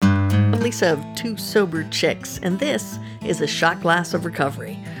Lisa of Two Sober Chicks, and this is a shot glass of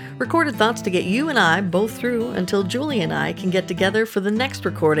recovery. Recorded thoughts to get you and I both through until Julie and I can get together for the next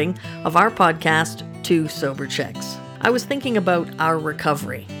recording of our podcast, Two Sober Chicks. I was thinking about our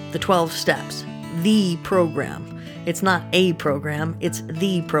recovery, the 12 steps, the program. It's not a program, it's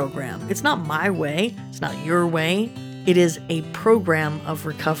the program. It's not my way, it's not your way. It is a program of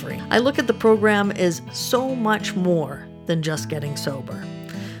recovery. I look at the program as so much more than just getting sober.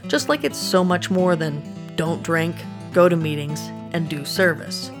 Just like it's so much more than don't drink, go to meetings, and do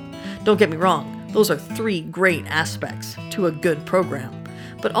service. Don't get me wrong, those are 3 great aspects to a good program.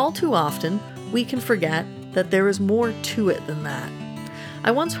 But all too often, we can forget that there is more to it than that.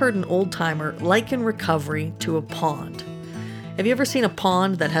 I once heard an old-timer liken recovery to a pond. Have you ever seen a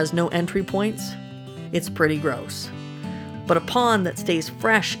pond that has no entry points? It's pretty gross. But a pond that stays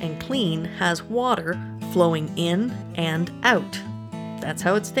fresh and clean has water flowing in and out. That's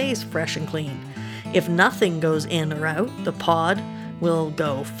how it stays fresh and clean. If nothing goes in or out, the pod will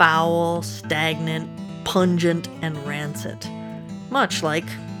go foul, stagnant, pungent, and rancid. Much like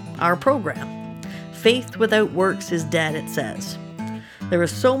our program. Faith without works is dead, it says. There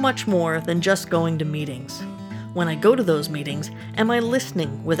is so much more than just going to meetings. When I go to those meetings, am I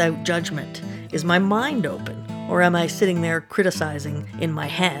listening without judgment? Is my mind open? Or am I sitting there criticizing in my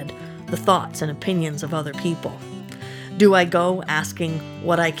head the thoughts and opinions of other people? Do I go asking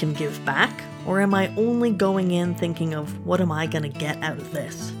what I can give back? Or am I only going in thinking of what am I going to get out of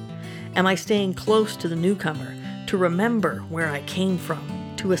this? Am I staying close to the newcomer to remember where I came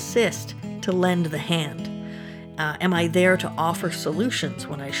from, to assist, to lend the hand? Am I there to offer solutions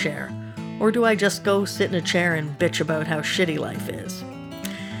when I share? Or do I just go sit in a chair and bitch about how shitty life is?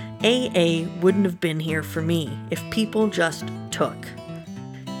 AA wouldn't have been here for me if people just took.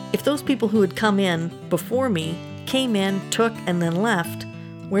 If those people who had come in before me came in, took, and then left,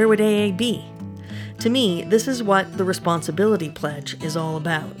 where would AA be? To me, this is what the responsibility pledge is all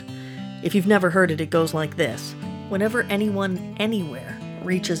about. If you've never heard it, it goes like this. Whenever anyone, anywhere,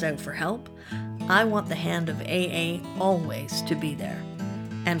 reaches out for help, I want the hand of AA always to be there.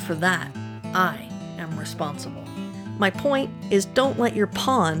 And for that, I am responsible. My point is, don't let your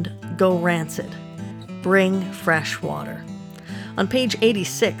pond go rancid. Bring fresh water. On page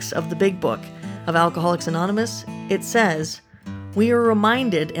 86 of the Big Book of Alcoholics Anonymous, it says, we are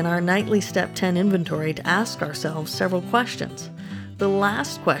reminded in our nightly Step 10 inventory to ask ourselves several questions. The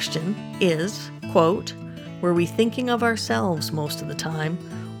last question is, quote, were we thinking of ourselves most of the time,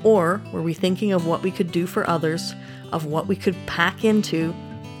 or were we thinking of what we could do for others, of what we could pack into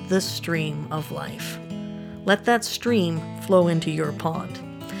the stream of life? Let that stream flow into your pond.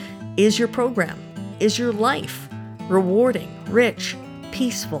 Is your program, is your life rewarding, rich,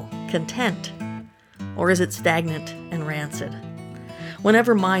 peaceful, content? Or is it stagnant and rancid?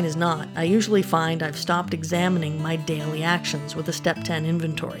 Whenever mine is not, I usually find I've stopped examining my daily actions with a Step 10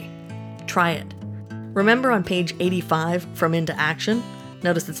 inventory. Try it. Remember on page 85 from Into Action?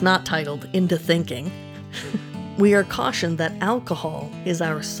 Notice it's not titled Into Thinking. We are cautioned that alcohol is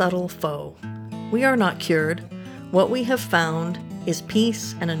our subtle foe. We are not cured. What we have found is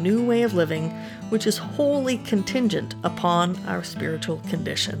peace and a new way of living, which is wholly contingent upon our spiritual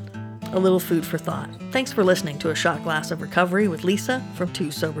condition. A little food for thought. Thanks for listening to A Shot Glass of Recovery with Lisa from Two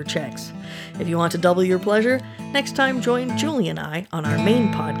Sober Chicks. If you want to double your pleasure, next time join Julie and I on our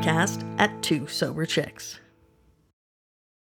main podcast at Two Sober Chicks.